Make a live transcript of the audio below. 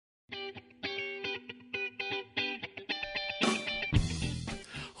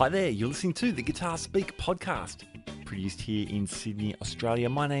Hi there, you're listening to the Guitar Speak podcast, produced here in Sydney, Australia.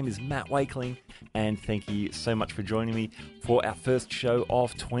 My name is Matt Wakeling, and thank you so much for joining me for our first show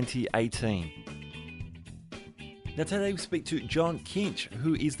of 2018. Now today we speak to John Kinch,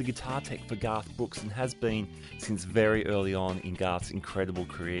 who is the guitar tech for Garth Brooks and has been since very early on in Garth's incredible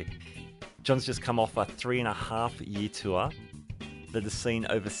career. John's just come off a 3.5-year tour that has seen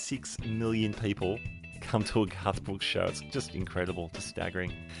over 6 million people come to a Garth Brooks show. It's just incredible, just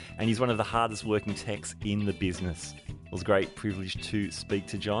staggering. And he's one of the hardest working techs in the business. It was a great privilege to speak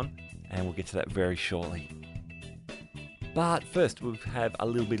to John, and we'll get to that very shortly. But first, we'll have a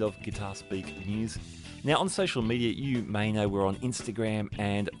little bit of Guitar Speak news. Now, on social media, you may know we're on Instagram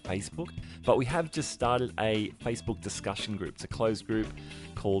and Facebook, but we have just started a Facebook discussion group. It's a closed group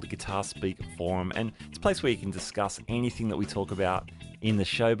called Guitar Speak Forum, and it's a place where you can discuss anything that we talk about in the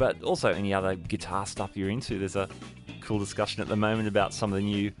show, but also any other guitar stuff you're into. There's a cool discussion at the moment about some of the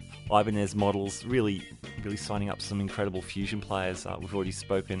new Ibanez models, really signing up some incredible fusion players. We've already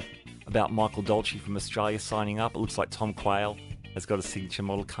spoken about Michael Dolce from Australia signing up. It looks like Tom Quayle has got a signature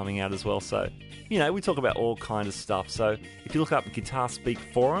model coming out as well. So, we talk about all kinds of stuff. So if you look up Guitar Speak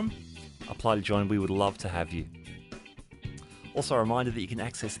Forum, apply to join. We would love to have you. Also a reminder that you can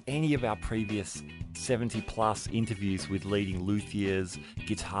access any of our previous 70 plus interviews with leading luthiers,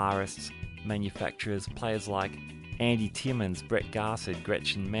 guitarists, manufacturers, players like Andy Timmons, Brett Garsed,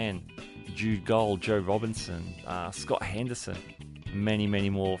 Gretchen Mann, Jude Gold, Joe Robinson, Scott Henderson, many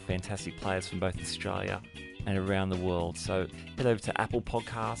more fantastic players from both Australia and around the world. So head over to Apple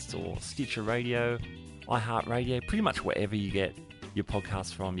Podcasts or Stitcher Radio, iHeartRadio, pretty much wherever you get your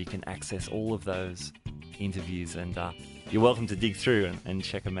podcasts from, you can access all of those interviews, and you're welcome to dig through and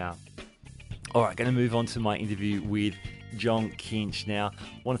check them out. All right, going to move on to my interview with John Kinch. Now,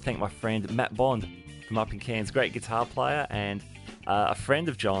 I want to thank my friend Matt Bond from up in Cairns, great guitar player and a friend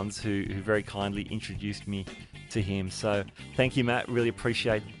of John's who very kindly introduced me to him. So thank you, Matt. Really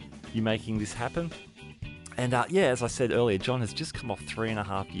appreciate you making this happen. And as I said earlier, John has just come off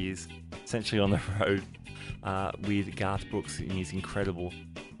 3.5 years essentially on the road with Garth Brooks in his incredible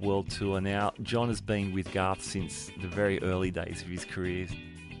world tour. Now, John has been with Garth since the very early days of his career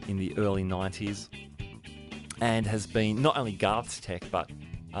in the early 90s, and has been not only Garth's tech, but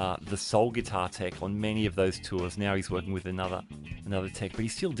the soul guitar tech on many of those tours. Now he's working with another tech, but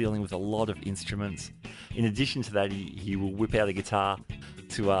he's still dealing with a lot of instruments. In addition to that, he will whip out a guitar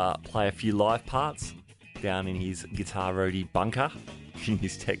to play a few live parts down in his Guitar Roadie bunker, in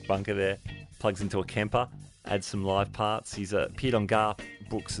his tech bunker there. Plugs into a Kemper, adds some live parts. He's appeared on Garth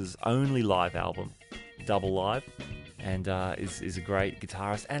Brooks' only live album, Double Live, and is a great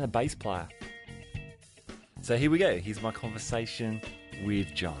guitarist and a bass player. So here we go. Here's my conversation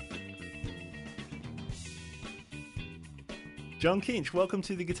with John. John Kinch, welcome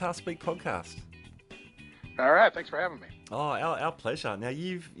to the Guitar Speak podcast. All right, thanks for having me. Oh, our pleasure. Now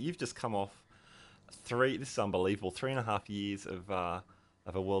you've just come off this is unbelievable, 3.5 years of a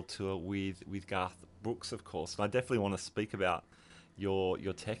world tour with Garth Brooks, of course. And I definitely want to speak about your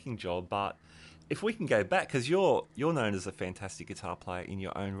teching job, but if we can go back, because you're known as a fantastic guitar player in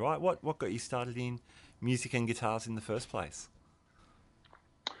your own right. What got you started in music and guitars in the first place?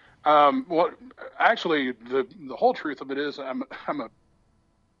 Well, actually, the whole truth of it is I'm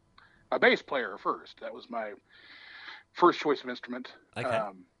a bass player first. That was my first choice of instrument. Okay.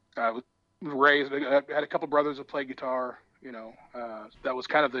 I was raised. I had a couple brothers that played guitar. That was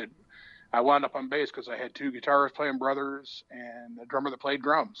kind of I wound up on bass because I had two guitarists playing brothers and a drummer that played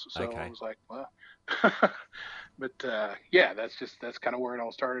drums. So Okay. I was like, well, but that's kind of where it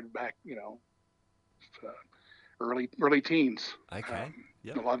all started back. Early teens. Okay.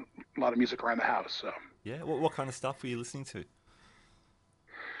 Yeah. A lot of music around the house. So. Yeah. What kind of stuff were you listening to?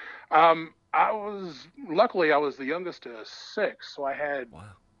 I was the youngest of 6, so I had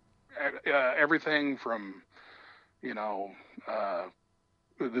everything from, I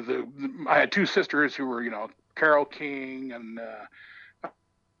had 2 sisters who were, Carole King and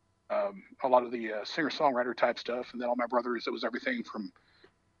a lot of the singer-songwriter type stuff, and then all my brothers, it was everything from,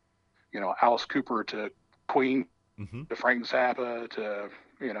 Alice Cooper to Queen, Mm-hmm. to Frank Zappa to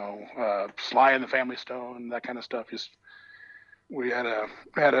Sly and the Family Stone, that kind of stuff. We had a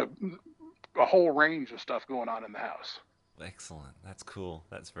whole range of stuff going on in the house. Excellent. That's cool.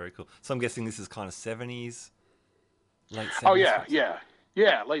 That's very cool. So I'm guessing this is kind of 70s, late 70s. Oh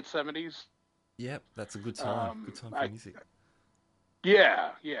yeah, late 70s. Yep, that's a good time. Good time for music.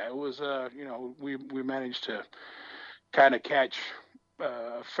 Yeah, it was. We managed to kind of catch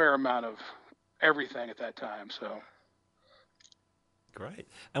a fair amount of everything at that time. So Great.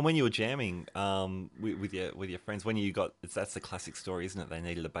 And when you were jamming with your friends, when you got that's the classic story, isn't it? They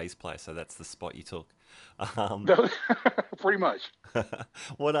needed a bass player, so that's the spot you took. Um, Pretty much.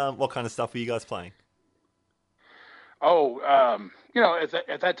 what kind of stuff were you guys playing? Oh,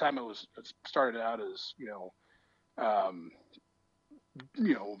 at that time it started out as um,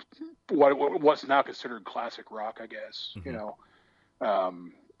 you know, what's now considered classic rock, I guess. Hmm.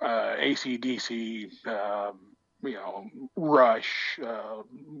 AC/DC, Rush,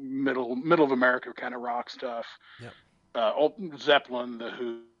 middle of America kind of rock stuff. Yep. Zeppelin, the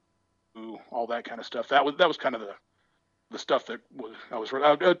Who, all that kind of stuff. That was kind of the stuff that was I was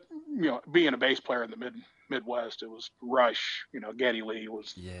being a bass player in the Midwest. It was Rush. Geddy Lee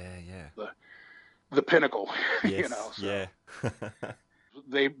was Yeah, yeah. the the pinnacle. Yes, So yeah.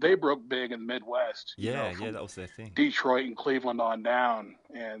 they broke big in the Midwest. Yeah, yeah, From that was their thing. Detroit and Cleveland on down,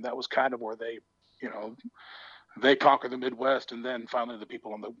 and that was kind of where you know, they conquered the Midwest, and then finally the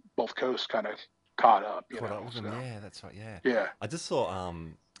people on the both coasts kind of caught up. Caught up with them. So Yeah, that's right. Yeah. yeah, I just saw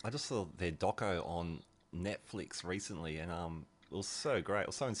their doco on Netflix recently, and it was so great. It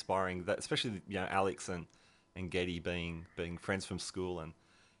was so inspiring that, especially Alex and Getty being friends from school and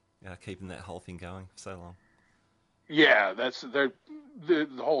keeping that whole thing going for so long. yeah, that's the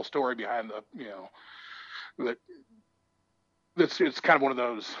whole story behind that. It's kind of one of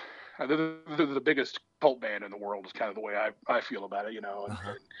those. The biggest cult band in the world is kind of the way I feel about it. Uh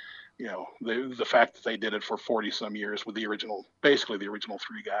huh. The fact that they did it for 40 some years with basically the original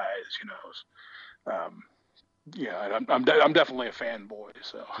three guys. Um, yeah, and I'm definitely a fanboy.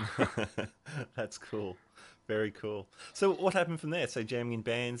 So That's cool. Very cool. So what happened from there? So jamming in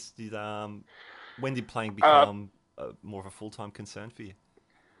bands, when did playing uh, become more of a full-time concern for you?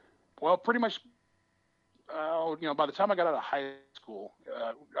 well, pretty much. By the time I got out of high school,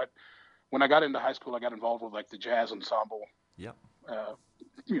 when I got into high school, I got involved with like the jazz ensemble. Yep. Uh,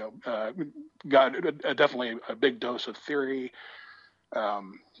 you know, uh, got definitely a big dose of theory.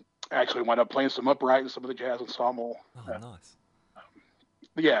 Um, Actually, wound up playing some upright in some of the jazz ensemble. Oh, nice.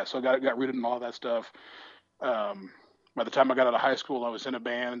 Yeah, so I got rooted in all that stuff. Um, by the time I got out of high school, I was in a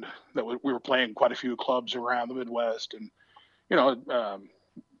band that we were playing quite a few clubs around the Midwest, and you know, um,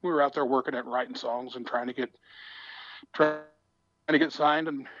 we were out there working at writing songs and trying to get signed,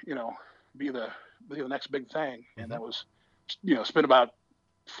 and be the next big thing. And Hmm. that was, spent about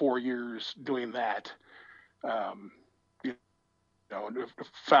 4 years doing that. Um, you and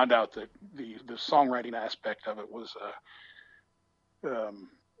found out that the songwriting aspect of it was um,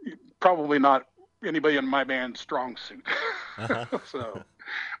 probably not anybody in my band's strong suit. Uh-huh. So,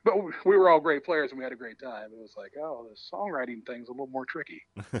 but we were all great players and we had a great time. It was like, oh, the songwriting thing's a little more tricky.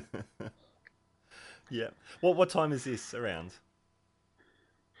 Yeah. What time is this around?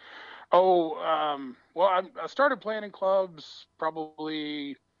 Oh, well, I started playing in clubs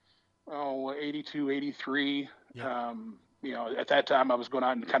probably 82, 83. Yep. At that time I was going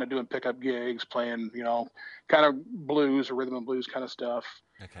out and kind of doing pickup gigs, playing, kind of blues or rhythm and blues kind of stuff.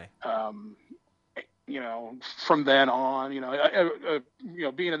 Okay. Um, from then on,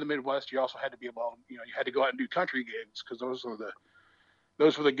 being in the Midwest, you also had to be able, you had to go out and do country gigs because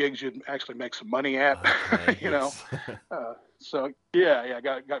those were the gigs you'd actually make some money at. Okay. you know. Yes. So yeah,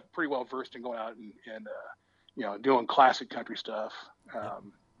 got pretty well versed in going out and doing classic country stuff.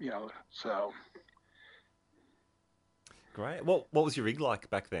 Yep. So Great. What was your rig like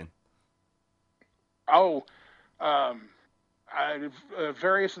back then? oh, um, I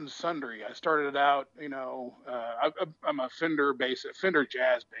various and sundry. I started out, I'm a Fender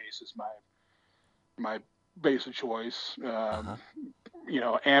jazz bass is my bass of choice. Uh huh.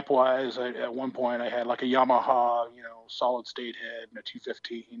 Amp wise, at one point I had like a Yamaha, solid state head and a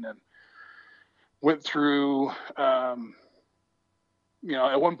 215, and went through. At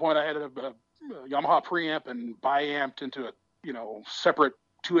one point I had a Yamaha preamp and biamped into a separate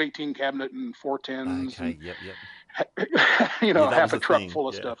 218 cabinet and 410s, Okay. Yep. Yep. and Yeah, that was half a a truck thing. full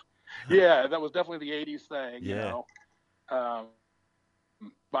of Yeah. stuff. Yeah, that was definitely the 80s thing. Yeah. Um,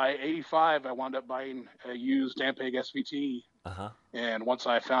 by 85, I wound up buying a used Ampeg SVT. Uh huh. And once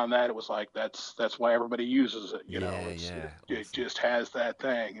I found that, it was like that's why everybody uses it. Yeah. It's Yeah. it Awesome. just has that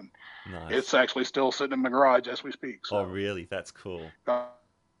thing, and Nice. it's actually still sitting in my garage as we speak. Oh, So really? That's cool. uh,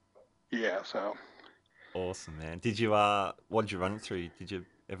 yeah, so Awesome, man. Did you what did you run it through? Did you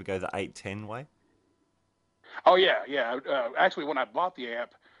ever go the 810 way? oh yeah. Actually, when I bought the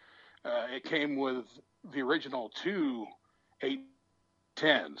amp, it came with the original two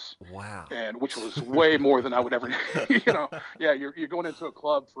 810s, Wow. and which was way more than I would ever. Yeah, you're going into a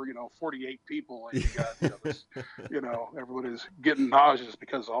club for 48 people, and you got this, everybody's getting nauseous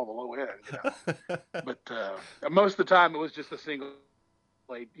because of all the low end. But most of the time it was just a single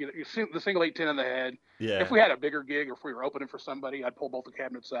eight, the single 810 in the head. If Yeah. we had a bigger gig or if we were opening for somebody, I'd pull both the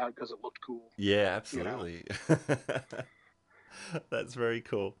cabinets out because it looked cool. Yeah, You know. absolutely. That's very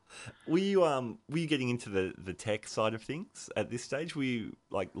cool. Were you getting into the tech side of things at this stage? Were you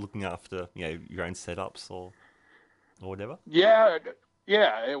like looking after, your own setups or whatever? Yeah,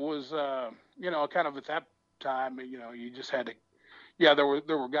 yeah. It was kind of at that time, you just had to. Yeah, there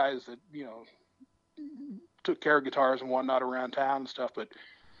were guys that took care of guitars and whatnot around town and stuff, but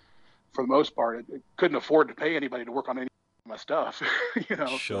for the most part, it couldn't afford to pay anybody to work on any of my stuff. So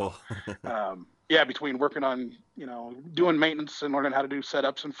Sure. yeah, between working on doing maintenance and learning how to do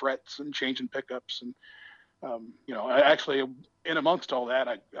setups and frets and changing pickups and I actually in amongst all that,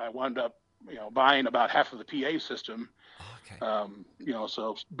 I wound up buying about half of the PA system. Okay.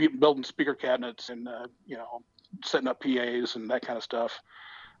 So building speaker cabinets and setting up PAs and that kind of stuff.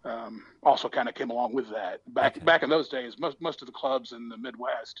 Also kind of came along with that. Okay. Back in those days, most of the clubs in the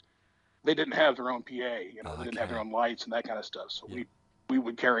Midwest, they didn't have their own PA. They didn't have their Okay. own lights and that kind of stuff. So Yep. we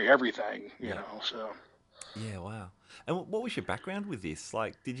would carry everything. Yep. So Yeah. Wow. And what was your background with this?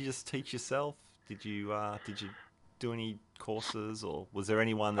 Like, did you just teach yourself? Did you do any courses, or was there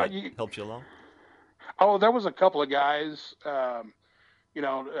anyone that you, helped you along? oh, there was a couple of guys.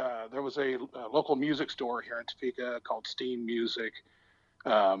 There was a local music store here in Topeka called Steam Music.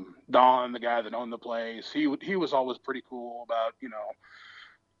 Don, the guy that owned the place, he was always pretty cool about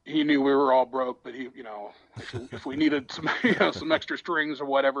he knew we were all broke, but if we needed some some extra strings or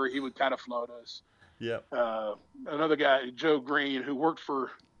whatever, he would kind of float us. Yep. Another guy, Joe Green, who worked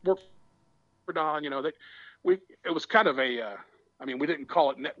for Don, it was kind of a I mean, we didn't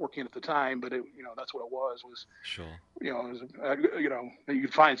call it networking at the time, but that's what it was Sure. it was, you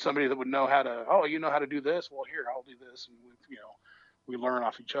could find somebody that would know how to, oh, you know how to do this. Well, here, I'll do this. And we learn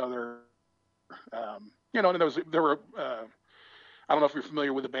off each other. And there were, I don't know if you're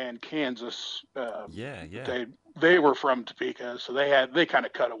familiar with the band Kansas. Yeah. Yeah. They were from Topeka, so they kind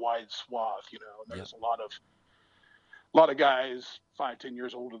of cut a wide swath, and Yep. there's a lot of guys 5-10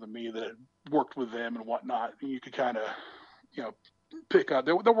 years older than me that had worked with them and whatnot. And you could kind of, pick up.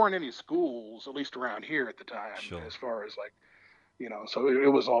 There weren't any schools, at least around here at the time, Sure. as far as like, so it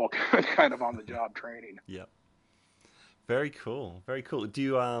was all kind of on the job training. Yep. Very cool. Very cool. Do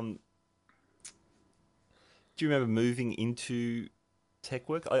you remember moving into tech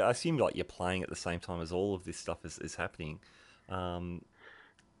work? I assume like you're playing at the same time as all of this stuff is happening. Um,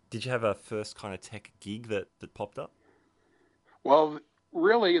 did you have a first kind of tech gig that popped up? Well,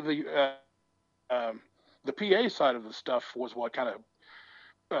 really, the PA side of the stuff was what kind of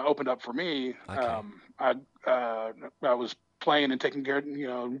opened up for me. Okay. I was playing and taking care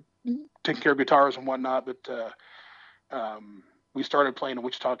of guitars and whatnot, but we started playing in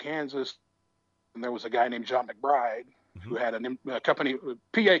Wichita, Kansas, and there was a guy named John McBride Hmm. who had a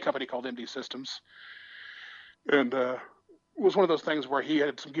PA company called MD Systems, and it was one of those things where he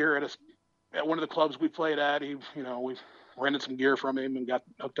had some gear at one of the clubs we played at. We rented some gear from him and got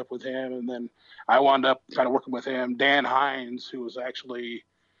hooked up with him, and then I wound up kind of working with him. Dan Hines, who was actually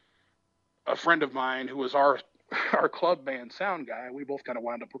a friend of mine, who was our club band sound guy. We both kind of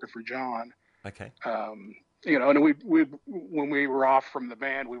wound up working for John. Okay. And we when we were off from the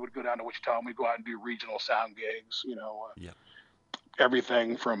band, we would go down to Wichita and we'd go out and do regional sound gigs. Yeah.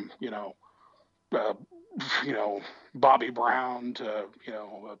 Everything from uh, Bobby Brown to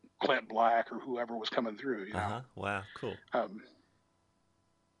Clint Black or whoever was coming through. Uh-huh. Wow. Cool. Um,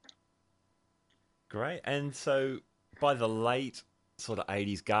 Great. And so by the late sort of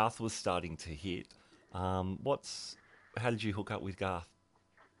 80s, Garth was starting to hit. How did you hook up with Garth?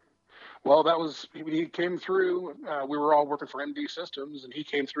 well, that was he came through. We were all working for MD Systems, and he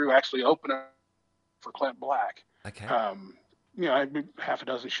came through actually opening for Clint Black. Okay. I did half a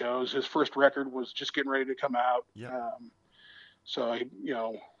dozen shows. His first record was just getting ready to come out. Yep. So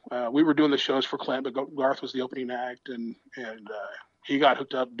we were doing the shows for Clint, but Garth was the opening act, and he got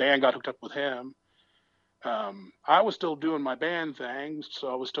hooked up. Dan got hooked up with him. I was still doing my band things,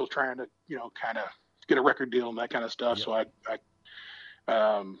 so I was still trying to kind of get a record deal and that kind of stuff. Yep. So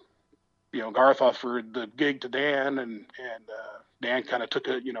Garth offered the gig to Dan, and Dan kind of took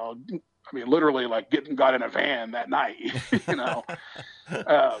it. I mean, literally like got in a van that night.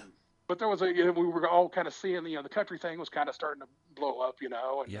 But there was we were all kind of seeing the country thing was kind of starting to blow up, and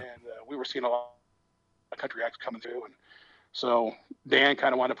Yep. we were seeing a lot of country acts coming through, and so Dan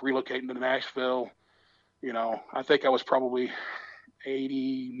kind of wound up relocating to Nashville. I think I was probably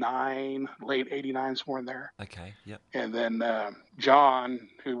 89, late 89, somewhere in there. Okay. Yep. And then John,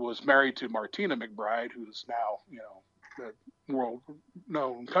 who was married to Martina McBride, who's now, the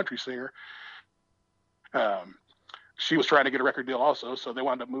world-known country singer, she was trying to get a record deal also, so they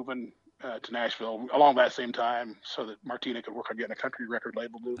wound up moving to Nashville along that same time, so that Martina could work on getting a country record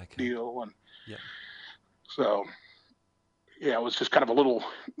label deal, and yeah. So yeah, it was just kind of a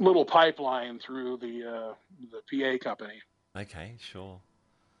little pipeline through the PA company. Okay, sure.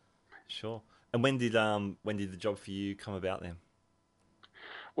 And when did the job for you come about then?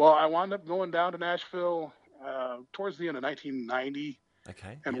 Well, I wound up going down to Nashville towards the end of 1990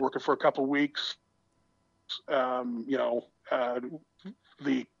 Okay. and Yep. working for a couple of weeks. You know,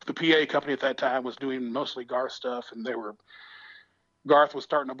 the PA company at that time was doing mostly Garth stuff, and Garth was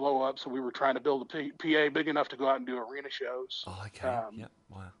starting to blow up, so we were trying to build a PA big enough to go out and do arena shows. Oh, okay. Yep.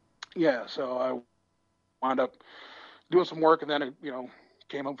 Wow. Yeah, so I wound up doing some work, and then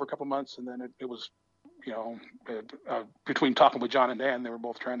came home for a couple months, and then it was between talking with John and Dan, they were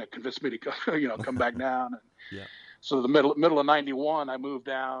both trying to convince me to come back down. And yeah. So the middle of '91, I moved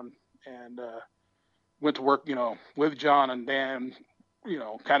down and went to work, with John and Dan,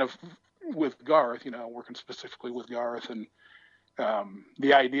 kind of with Garth, working specifically with Garth. And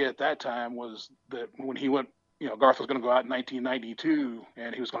the idea at that time was that when he went, Garth was going to go out in 1992,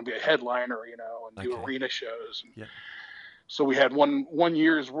 and he was going to be a headliner, and do arena shows. And, yeah. So we had one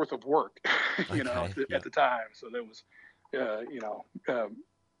year's worth of work, at the time. So there was,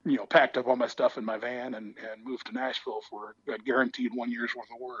 packed up all my stuff in my van and moved to Nashville for a guaranteed 1 year's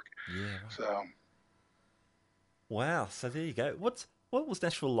worth of work. Yeah. Right. So. Wow. So there you go. What was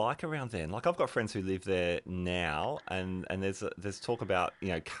Nashville like around then? Like, I've got friends who live there now, and there's talk about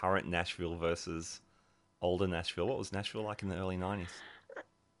current Nashville versus older Nashville. What was Nashville like in the early '90s?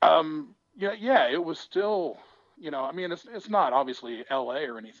 Yeah, it was still. It's not obviously L.A.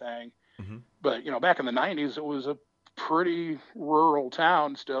 or anything, mm-hmm. but back in the '90s, it was a pretty rural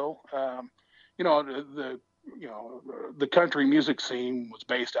town still. The country music scene was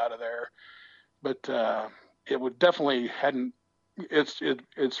based out of there, but it would definitely hadn't.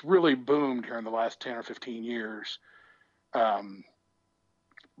 It's really boomed here in the last 10 or 15 years.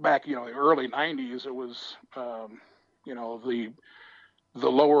 Back the early '90s, it was the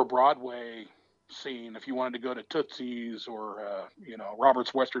lower Broadway scene. If you wanted to go to Tootsie's or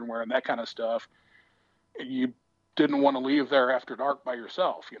Robert's Western Wear and that kind of stuff, you didn't want to leave there after dark by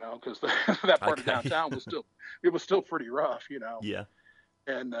yourself, because that part of downtown was still pretty rough, Yeah.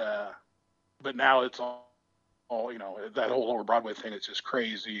 And but now it's all that whole lower Broadway thing is just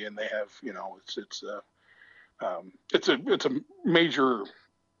crazy, and they have it's a major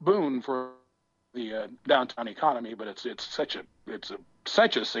boon for the downtown economy, but it's such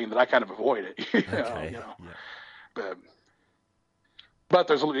a scene that I kind of avoid it. Yeah. But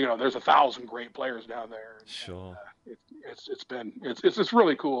there's 1,000 great players down there. Sure. And, it's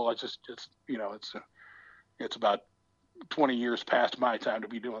really cool. It's about 20 years past my time to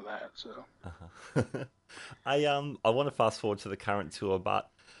be doing that. So. Uh-huh. I want to fast forward to the current tour, but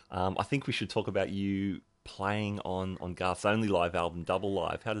I think we should talk about you playing on Garth's only live album, Double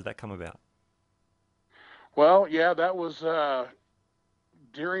Live. How did that come about? Well, yeah, that was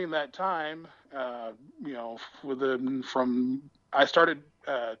during that time. I started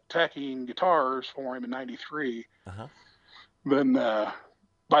teching guitars for him in '93. Uh-huh. Then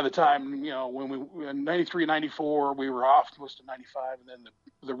by the time when we in '93, '94, we were off most of '95, and then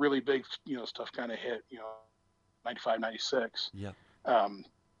the really big stuff kind of hit. '95, '96. Yeah.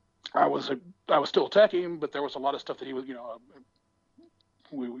 I was still teching, but there was a lot of stuff that he would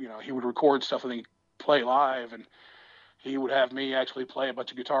he would record stuff and then play live, and he would have me actually play a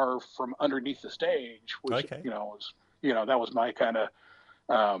bunch of guitar from underneath the stage, which was that was my kind of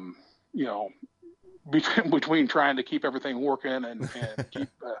between trying to keep everything working and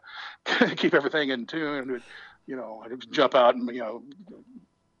keep everything in tune. I'd jump out and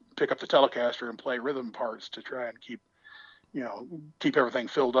pick up the Telecaster and play rhythm parts to try and keep everything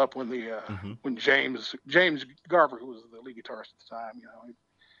filled up when when James Garver, who was the lead guitarist at the time,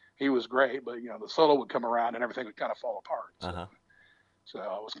 he was great, but the solo would come around and everything would kind of fall apart. So, uh-huh. So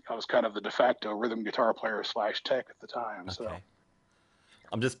I was kind of the de facto rhythm guitar player / tech at the time. Okay. So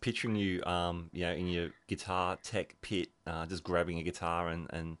I'm just picturing you, in your guitar tech pit, just grabbing a guitar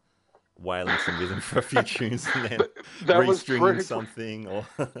and wailing some rhythm for a few tunes, and then restringing something. Or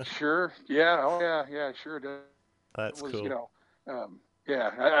sure, yeah, oh yeah, sure. That's cool.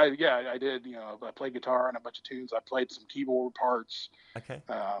 I did. I played guitar on a bunch of tunes. I played some keyboard parts. Okay.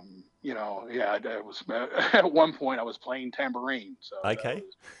 I was at one point I was playing tambourine. So okay.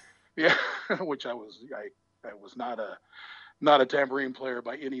 Which I was not a tambourine player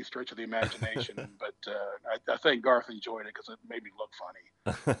by any stretch of the imagination, but I think Garth enjoyed it because it made me look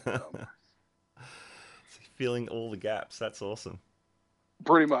funny. Filling all the gaps. That's awesome.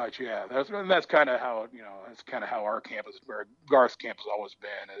 Pretty much, yeah. That's kind of how that's kind of how our campus, where Garth's camp has always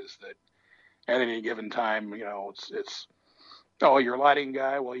been, is that at any given time, it's oh, you're a lighting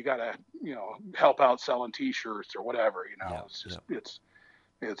guy. Well, you got to help out selling T-shirts or whatever. Yeah, It's yeah, just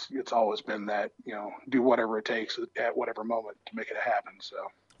it's always been that do whatever it takes at whatever moment to make it happen. So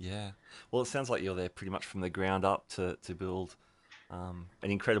yeah. Well, it sounds like you're there pretty much from the ground up to build an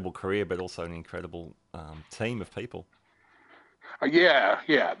incredible career, but also an incredible team of people.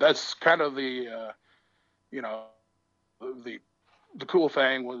 yeah, that's kind of you know the the cool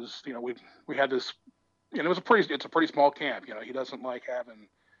thing was we had this, and it's a pretty small camp. He doesn't like having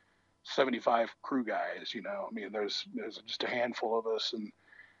 75 crew guys. I mean, there's just a handful of us, and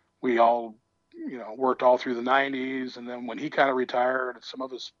we all worked all through the 90s, and then when he kind of retired, some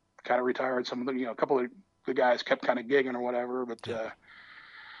of us kind of retired. Some of the a couple of the guys kept kind of gigging or whatever. But Yeah,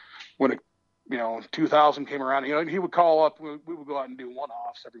 when 2000 came around, he would call up. We would go out and do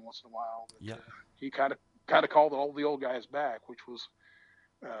one-offs every once in a while. But yeah. he kind of called all the old guys back, which was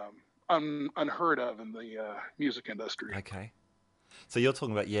unheard of in the music industry. Okay. So you're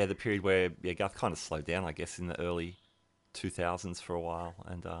talking about the period where Garth kind of slowed down, I guess, in the early 2000s for a while,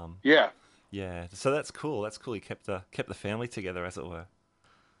 and Yeah, yeah. So that's cool. That's cool. He kept the family together, as it were.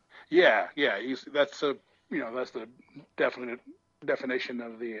 yeah. That's the definite definition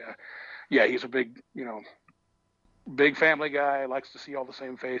of the. Yeah, he's a big family guy. Likes to see all the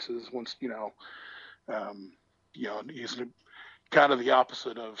same faces. Um, he's kind of the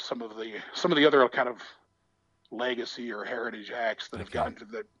opposite of some of the other kind of legacy or heritage acts that have Okay. gotten to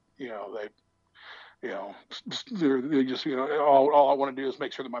that. They just all I want to do is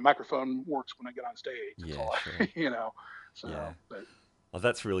make sure that my microphone works when I get on stage. That's Yeah, all sure. Yeah. so but Oh,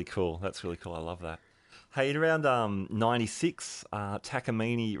 that's really cool. That's really cool. I love that. Hey, in around '96,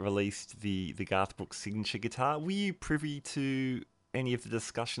 Takamine released the Garth Brooks signature guitar. Were you privy to any of the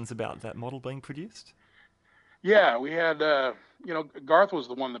discussions about that model being produced? yeah, we had Garth was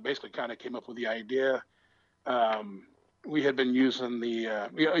the one that basically kind of came up with the idea. um, we had been using he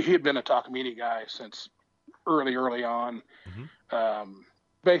had been a Takamine guy since early on. Hmm.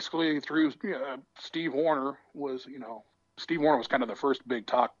 Basically through Steve Warner was kind of the first big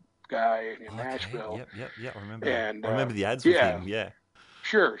talk guy in Okay. Nashville. Yep. Yep. Yeah. I remember that. And I remember the ads with yeah, him. Yeah.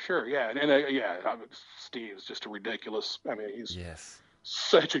 sure, yeah, yeah. Steve's just a ridiculous. I mean, he's Yes.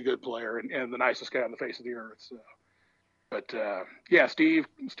 such a good player and the nicest guy on the face of the earth. So. But yeah, Steve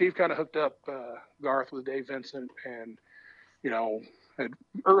kind of hooked up Garth with Dave Vincent, and you know, at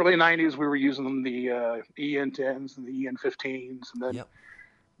early '90s we were using the EN10s and the EN15s, and then Yep.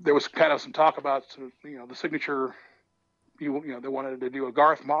 there was kind of some talk about the signature. They wanted to do a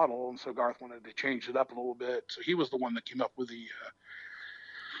Garth model, and so Garth wanted to change it up a little bit. So he was the one that came up with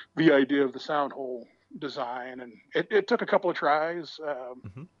the idea of the sound hole design, and it took a couple of tries,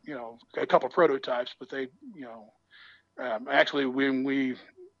 Hmm. a couple of prototypes, but they, actually when we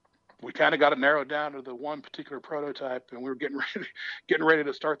kind of got it narrowed down to the one particular prototype, and we were getting ready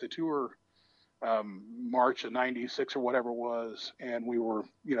to start the tour, March of '96 or whatever it was, and we were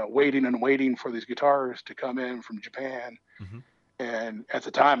waiting and waiting for these guitars to come in from Japan. Hmm. And at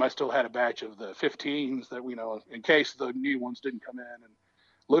the time, I still had a batch of the 15s that in case the new ones didn't come in. And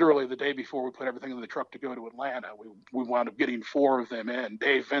literally the day before we put everything in the truck to go to Atlanta, we wound up getting 4 of them in.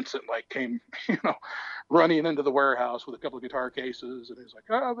 Dave Vincent came, running into the warehouse with a couple of guitar cases, and he's like,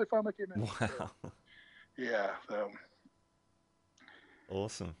 "Oh, they finally came in." So, Wow. yeah, so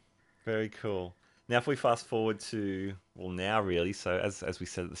Awesome. Very cool. Now, if we fast forward to now really. So as we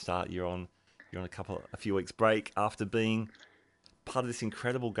said at the start, you're on a few weeks break after being part of this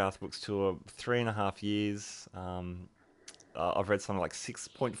incredible Garth Brooks tour, 3.5 years. I've read something like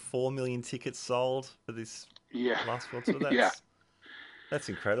 6.4 million tickets sold for this yeah, last world tour. yeah. That's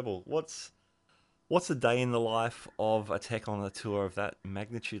incredible. What's a day in the life of a tech on a tour of that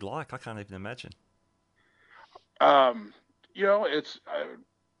magnitude like? I can't even imagine. Um,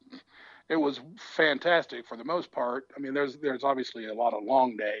 it was fantastic for the most part. I mean, there's obviously a lot of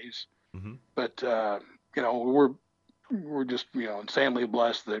long days, Hmm. but we're just insanely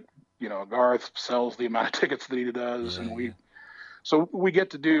blessed that Garth sells the amount of tickets that he does, Yeah, and yeah. we get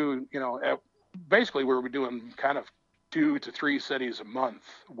to do basically we were doing kind of 2 to 3 cities a month,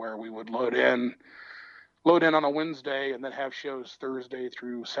 where we would load in on a Wednesday and then have shows Thursday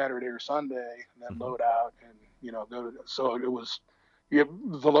through Saturday or Sunday, and then Hmm. load out and go to. So it was, the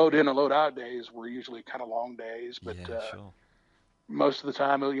load in and load out days were usually kind of long days, but Yeah, sure. most of the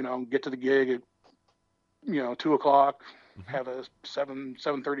time, get to the gig at 2 o'clock, Hmm. have a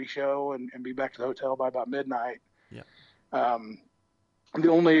 7:30 show, and be back to the hotel by about midnight. Yeah. Um, the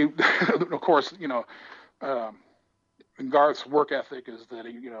only, of course, um, Garth's work ethic is that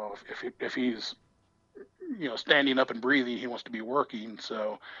if he's standing up and breathing, he wants to be working.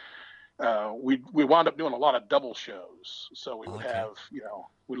 So we wound up doing a lot of double shows. So we would Okay. have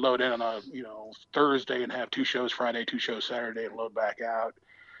we load in on a Thursday and have 2 shows Friday, 2 shows Saturday, and load back out.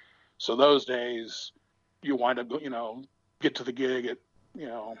 So those days you wind up get to the gig at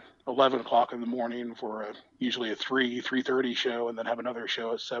 11 o'clock in the morning for usually a 3:30 show, and then have another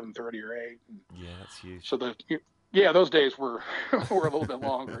show at 7:30 or 8. Yeah, that's huge. So those days were were a little bit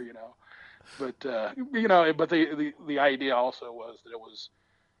longer, but but the idea also was that it was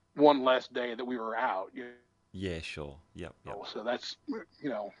one less day that we were out. Yeah, sure. Yep. So that's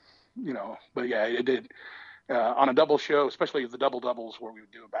but yeah, it did on a double show, especially the double doubles where we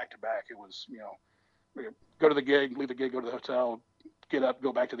would do it back to back. It was go to the gig, leave the gig, go to the hotel, get up,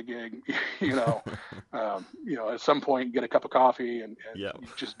 go back to the gig. At some point get a cup of coffee and Yep.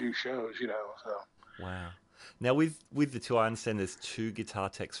 just do shows. So. Wow. Now with the tour, I understand there's 2 guitar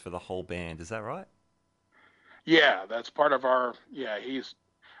techs for the whole band. Is that right? Yeah, that's part of our. Yeah,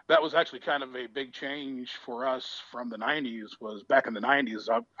 that was actually kind of a big change for us from the '90s. Was back in the '90s,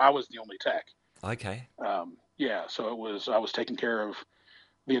 I was the only tech. Okay. Yeah, so I was taking care of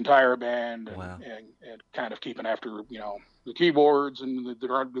the entire band Wow. and kind of keeping after the keyboards and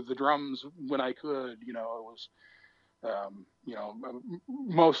the drums when I could. It was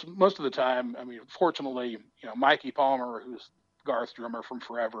most of the time. I mean, fortunately, Mikey Palmer, who's Garth's drummer from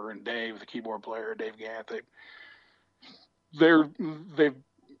forever, and Dave, the keyboard player, Dave Gant,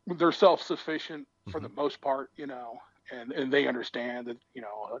 they're self-sufficient for the most part, and they understand that,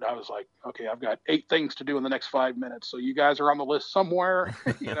 I was like, okay, I've got 8 things to do in the next 5 minutes. So you guys are on the list somewhere,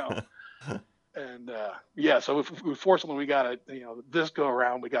 and, so fortunately we got this go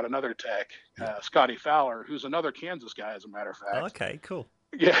around, we got another tech, Scotty Fowler, who's another Kansas guy, as a matter of fact. Okay, cool.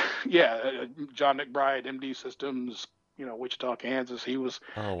 Yeah. John McBride, MD Systems, Wichita, Kansas. He was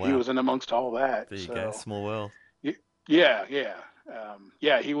in amongst all that. There you go. Small world. Yeah.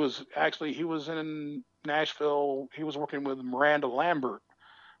 He was in Nashville. He was working with Miranda Lambert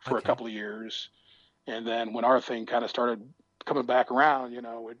for a couple of years. And then when our thing kind of started coming back around,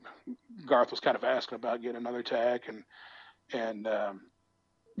 Garth was kind of asking about getting another tech, and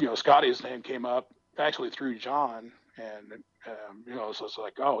Scotty's name came up actually through John, and so it's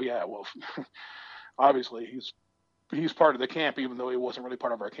like, oh yeah, well, obviously he's part of the camp, even though he wasn't really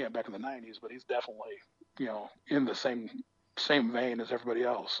part of our camp back in the '90s, but he's definitely in the same vein as everybody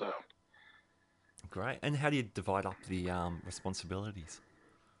else. So great. And how do you divide up the responsibilities?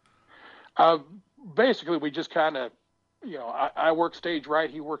 Basically, we just kind of, I work stage right,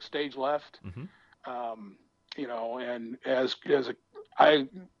 he works stage left. And I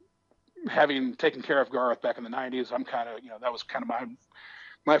having taken care of Garth back in the '90s, I'm kind of, that was kind of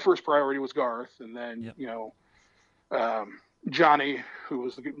my first priority was Garth, and then Johnny, who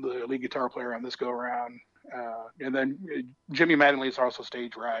was the lead guitar player on this go around, and then Jimmy Mattingly is also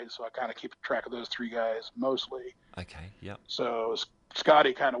stage right, so I kind of keep track of those 3 guys mostly. Okay. Yep. So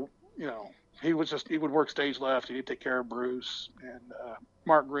Scotty kind of, he would work stage left. He'd take care of Bruce and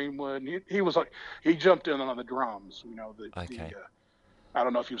Mark Greenwood. And he jumped in on the drums. I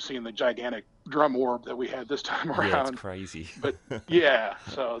don't know if you've seen the gigantic drum orb that we had this time around. Yeah, it's crazy. But yeah,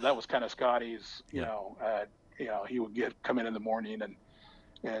 so that was kind of Scotty's. He would come in the morning,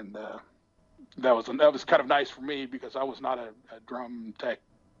 and that was kind of nice for me, because I was not a drum tech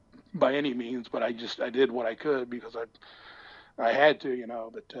by any means, but I did what I could because I had to,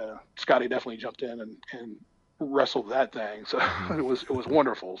 but Scotty definitely jumped in and wrestled that thing. So it was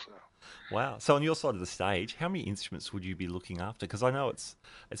wonderful. So. Wow. So on your side of the stage, how many instruments would you be looking after? Because I know it's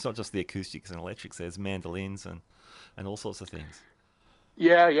not just the acoustics and electrics. There's mandolins and all sorts of things.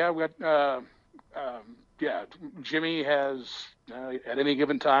 Yeah. We got, Jimmy has, at any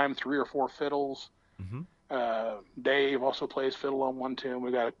given time, 3 or 4 fiddles. Dave also plays fiddle on one tune.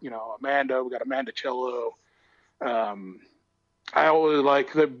 We got, Amanda. We got Amanda cello. I always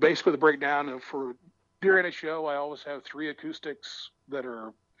like basically the breakdown for during a show. I always have 3 acoustics that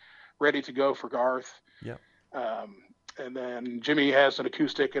are ready to go for Garth. Yeah. And then Jimmy has an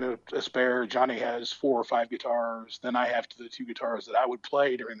acoustic and a spare. Johnny has 4 or 5 guitars. Then I have the 2 guitars that I would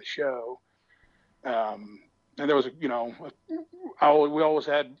play during the show. And there was, we always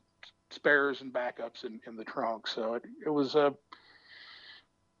had spares and backups in the trunk. So it was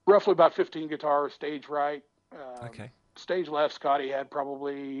roughly about 15 guitars stage right. Okay. Stage left, Scotty had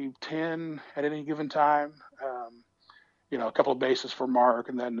probably 10 at any given time. A couple of basses for Mark,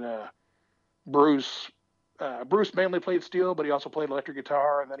 and then Bruce mainly played steel, but he also played electric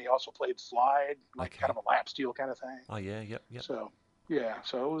guitar, and then he also played slide, kind of a lap steel kind of thing. Oh yeah, yep. So yeah,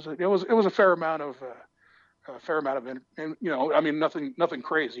 so it was a fair amount of a fair amount of, and I mean, nothing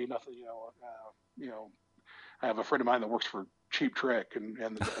crazy, nothing, I have a friend of mine that works for Cheap Trick,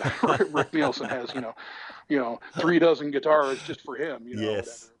 and Rick Nielsen has, 3 dozen guitars just for him,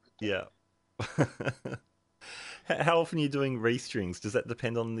 Yes. whatever. Yeah. How often are you doing restrings? Does that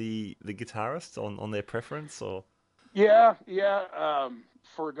depend on the guitarist on their preference or? Yeah, yeah.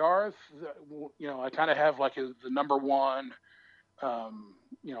 For Garth, I kind of have like the number one.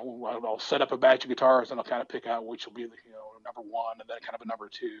 I'll set up a batch of guitars and I'll kind of pick out which will be the number one and then kind of a number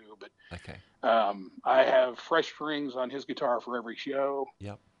two. But Okay. I have fresh strings on his guitar for every show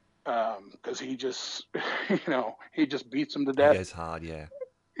Yep. because he just he just beats them to He death. goes hard, yeah.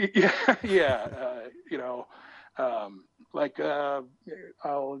 Yeah, yeah. Like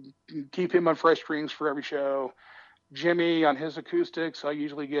I'll keep him on fresh strings for every show. Jimmy on his acoustics, I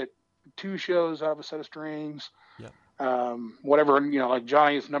usually get 2 shows out of a set of strings. Yep. Whatever, like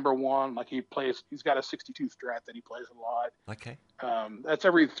Johnny's number one, like he's got a 62 Strat that he plays a lot. Okay. That's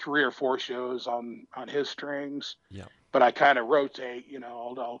every 3 or 4 shows on his strings. Yep. But I kind of rotate,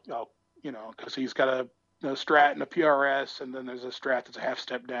 I'll because he's got a Strat and a PRS, and then there's a Strat that's a half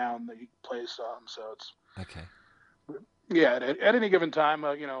step down that he plays some. So it's Okay. yeah. At any given time,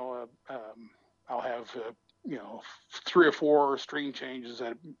 I'll have 3 or 4 string changes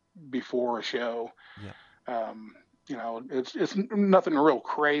before a show. Yeah. It's nothing real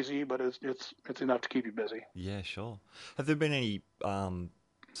crazy, but it's enough to keep you busy. Yeah, sure. Have there been any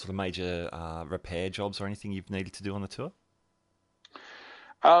sort of major repair jobs or anything you've needed to do on the tour?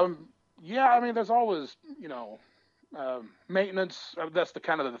 Yeah, I mean, there's always maintenance. That's the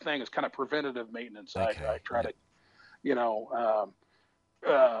kind of the thing. It's kind of preventative maintenance. Okay. I try Yep.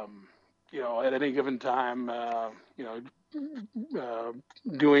 to at any given time,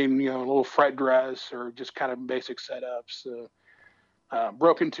 doing a little fret dress or just kind of basic setups,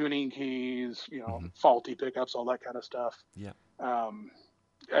 broken tuning keys, faulty pickups, all that kind of stuff. Yeah.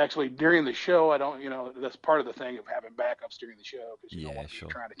 Actually, during the show, I don't, that's part of the thing of having backups during the show because you don't want to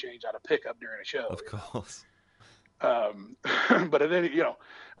be trying to change out a pickup during a show. Of course. But at any,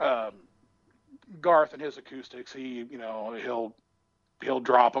 Garth and his acoustics, he'll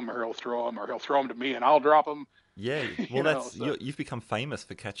drop them or he'll throw them or he'll throw them to me and I'll drop them. Yeah, well, you've become famous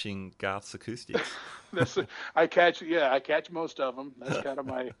for catching Garth's acoustics. I catch most of them. That's kind of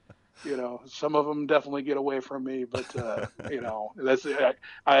my, some of them definitely get away from me, but that's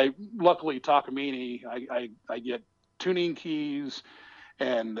I luckily Takamine, I get tuning keys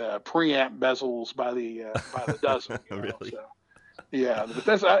and preamp bezels by the dozen. Really? So, yeah,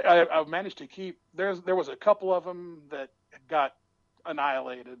 but I've managed to keep. There was a couple of them that got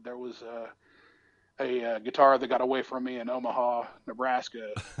annihilated. There was a guitar that got away from me in Omaha,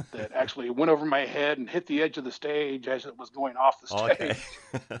 Nebraska, that actually went over my head and hit the edge of the stage as it was going off the stage,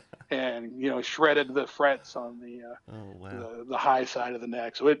 and shredded the frets on the high side of the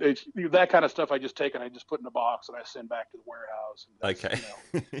neck. So it's that kind of stuff I just take and I just put in a box and I send back to the warehouse. And Okay.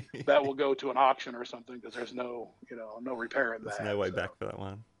 That will go to an auction or something because there's no repair in that. There's no way back for that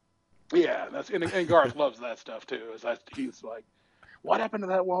one. Yeah, and Garth loves that stuff too. He's like, what happened to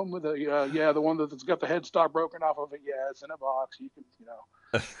that one with the one that's got the headstock broken off of it? Yeah, it's in a box. You can,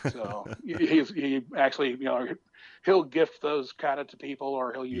 So he actually, he'll gift those kind of to people,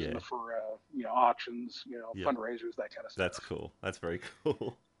 or he'll use them for, auctions, fundraisers, that kind of stuff. That's cool. That's very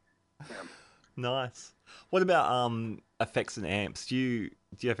cool. Yeah. Nice. What about effects and amps? Do you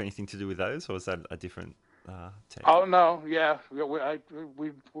have anything to do with those, or is that a different take? Oh no, yeah,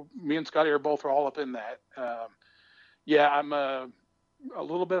 me and Scotty are both all up in that. I'm a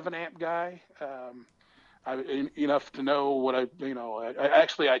little bit of an amp guy. Enough to know what I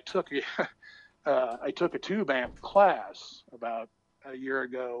took I took a tube amp class about a year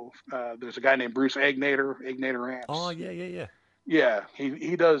ago. There's a guy named Bruce Agnator Amps. Oh yeah. Yeah,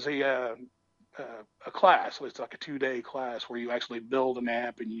 he does a class. It's like a 2-day class where you actually build an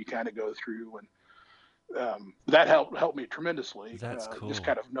amp and you kind of go through, and that helped me tremendously. That's cool. Just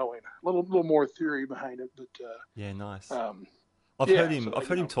kind of knowing a little more theory behind it. But yeah, nice. I've heard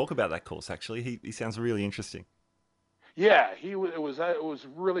him talk about that course. Actually, he sounds really interesting. Yeah, it was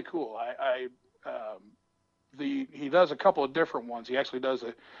really cool. He does a couple of different ones. He actually does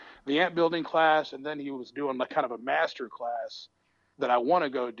the amp building class, and then he was doing like kind of a master class that I want to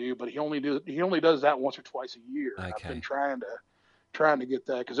go do, but he only does that once or twice a year. Okay. I've been trying to get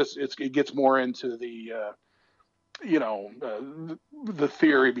that because it gets more into the the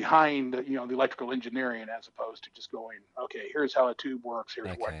theory behind the electrical engineering as opposed to just going, okay, here's how a tube works,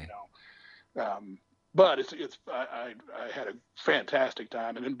 here's what but I had a fantastic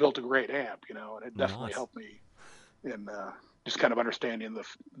time and then built a great amp, and it definitely helped me in just kind of understanding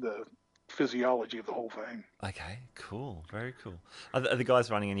the physiology of the whole thing. Okay, cool. Very cool. Are the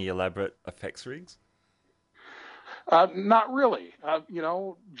guys running any elaborate effects rigs? Not really.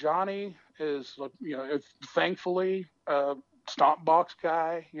 Johnny is, thankfully, stomp box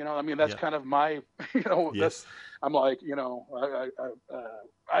guy. I mean, that's Yeah. kind of my, that's, Yes. I'm like,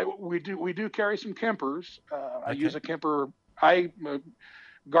 we do carry some Kempers. I use Okay. a Kemper.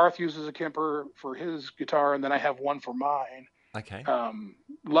 Garth uses a Kemper for his guitar, and then I have one for mine. Okay.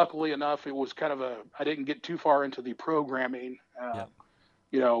 Luckily enough, it was kind of I didn't get too far into the programming.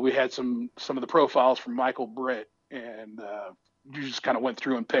 Yeah. We had some of the profiles from Michael Britt, and you just kind of went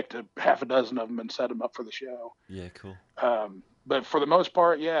through and picked a half a dozen of them and set them up for the show. Yeah. Cool. But for the most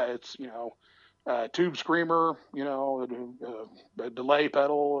part, yeah, it's tube screamer, a delay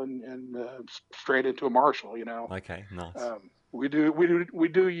pedal, and straight into a Marshall. Okay. Nice. We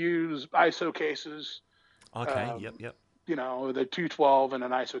do use ISO cases. Okay. Yep. Yep. The 212 and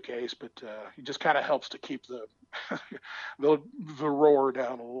an ISO case, but it just kind of helps to keep the the roar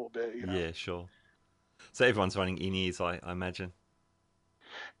down a little bit. Yeah. Sure. So everyone's running in-ears, I imagine.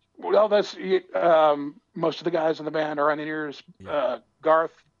 Well, that's most of the guys in the band are on in-ears. Yeah.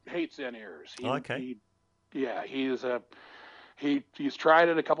 Garth hates in-ears. Okay. He's tried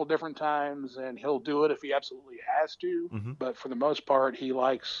it a couple different times, and he'll do it if he absolutely has to. Mm-hmm. But for the most part, he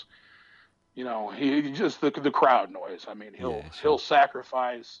likes, he just the crowd noise. I mean, he'll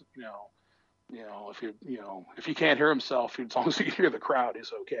sacrifice, if he can't hear himself, as long as he can hear the crowd,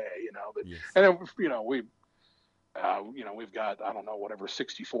 he's okay. But Yes. and then, we've got, I don't know, whatever,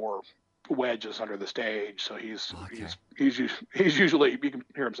 64 wedges under the stage, so he's usually, he can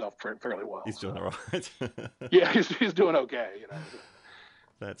hear himself fairly well. He's doing all right. Yeah, he's doing okay.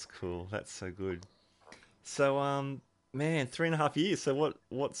 That's cool. That's so good. So, man, 3.5 years. So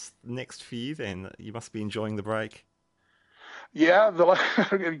what's next for you then? You must be enjoying the break. Yeah,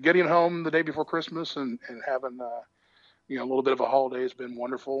 getting home the day before Christmas and having a little bit of a holiday has been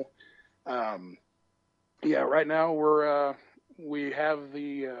wonderful. Yeah, right now we have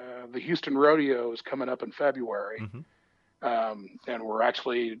the Houston Rodeo is coming up in February. Mm-hmm. And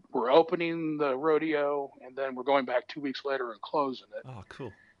we're opening the rodeo, and then we're going back 2 weeks later and closing it. Oh,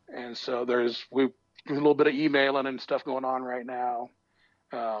 cool. And so we've a little bit of emailing and stuff going on right now.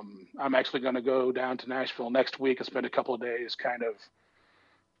 I'm actually going to go down to Nashville next week and spend a couple of days kind of,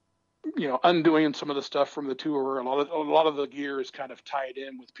 undoing some of the stuff from the tour. A lot of the gear is kind of tied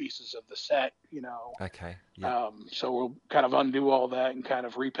in with pieces of the set, Okay. Yeah. So we'll kind of undo all that and kind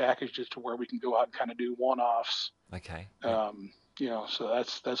of repackage it to where we can go out and kind of do one-offs. Okay. So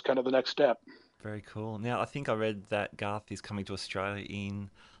that's kind of the next step. Very cool. Now, I think I read that Garth is coming to Australia in,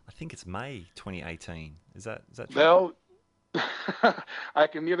 I think it's May 2018. Is that true? Well, I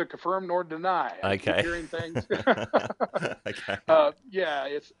can neither confirm nor deny. I keep hearing things. Okay. Yeah,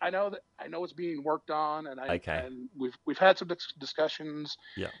 I know it's being worked on, and and we've had some discussions.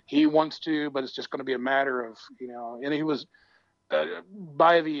 Yeah. He wants to, but it's just going to be a matter of and he was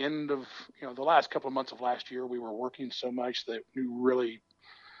by the end of the last couple of months of last year, we were working so much that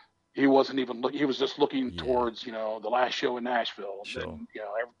he wasn't even looking. He was just looking towards the last show in Nashville. Sure. And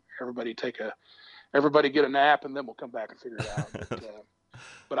everybody everybody get a nap, and then we'll come back and figure it out.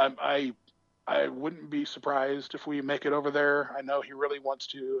 But I wouldn't be surprised if we make it over there. I know he really wants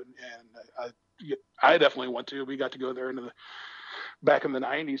to, and I definitely want to. We got to go there back in the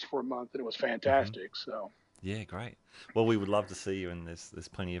 90s for a month, and it was fantastic. Mm-hmm. So yeah, great. Well, we would love to see you, and there's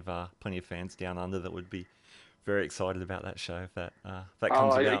plenty of fans down under that would be very excited about that show if that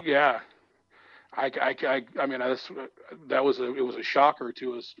comes about. Yeah. I mean, it was a shocker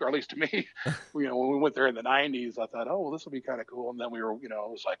to us, or at least to me. When we went there in the 90s, I thought, oh, well, this will be kind of cool. And then we were, it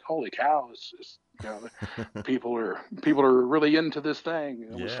was like, holy cow, people are really into this thing.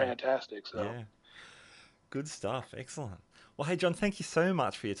 It was fantastic. So yeah, good stuff. Excellent. Well, hey, John, thank you so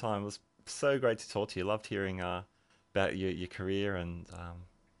much for your time. It was so great to talk to you. Loved hearing about your career and,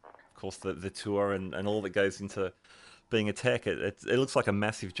 of course, the tour and all that goes into being a tech. It looks like a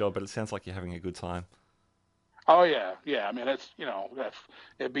massive job, but it sounds like you're having a good time. Oh yeah. I mean, it's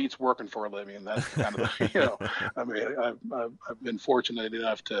it beats working for a living. That's kind of I mean, I've been fortunate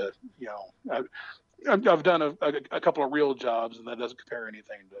enough to I've done a couple of real jobs, and that doesn't compare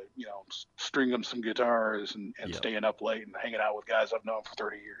anything to stringing some guitars and staying up late and hanging out with guys I've known for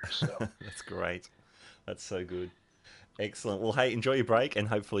 30 years. So that's great. That's so good. Excellent. Well, hey, enjoy your break, and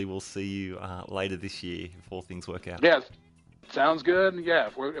hopefully we'll see you later this year if all things work out. Yeah, sounds good. Yeah,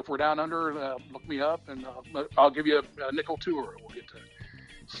 if we're down under, look me up, and I'll give you a nickel tour. We'll get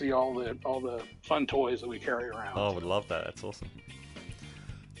to see all the fun toys that we carry around. Oh, I would love that. That's awesome.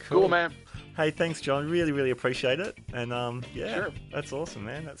 Cool, man. Hey, thanks, John. Really, really appreciate it. And yeah, Sure. That's awesome,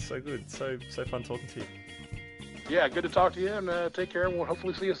 man. That's so good. So fun talking to you. Yeah, good to talk to you, and take care. We'll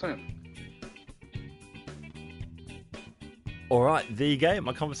hopefully see you soon. All right, there you go.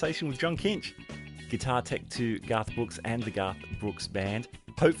 My conversation with John Kinch, guitar tech to Garth Brooks and the Garth Brooks Band,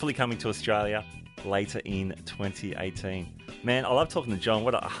 hopefully coming to Australia later in 2018. Man, I love talking to John.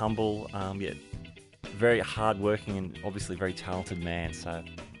 What a humble, yet very hardworking and obviously very talented man. So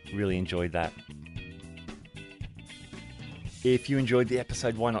really enjoyed that. If you enjoyed the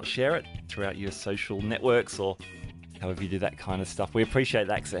episode, why not share it throughout your social networks or however you do that kind of stuff. We appreciate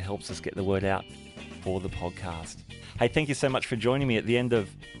that because it helps us get the word out for the podcast. Hey, thank you so much for joining me. At the end of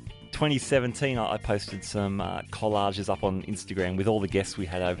 2017, I posted some collages up on Instagram with all the guests we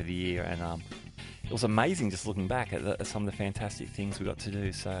had over the year, and it was amazing just looking back at some of the fantastic things we got to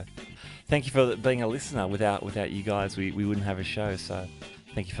do. So thank you for being a listener. Without you guys, we wouldn't have a show. So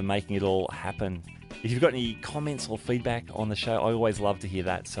thank you for making it all happen. If you've got any comments or feedback on the show, I always love to hear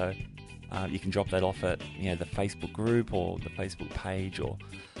that. So you can drop that off at the Facebook group or the Facebook page, or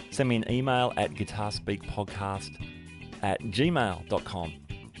send me an email at guitarspeakpodcast@gmail.com.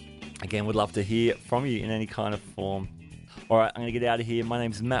 Again, would love to hear from you in any kind of form. All right, I'm going to get out of here. My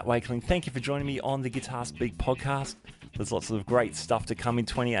name is Matt Wakeling. Thank you for joining me on the Guitar Speak podcast. There's lots of great stuff to come in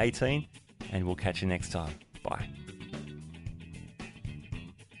 2018, and we'll catch you next time. Bye.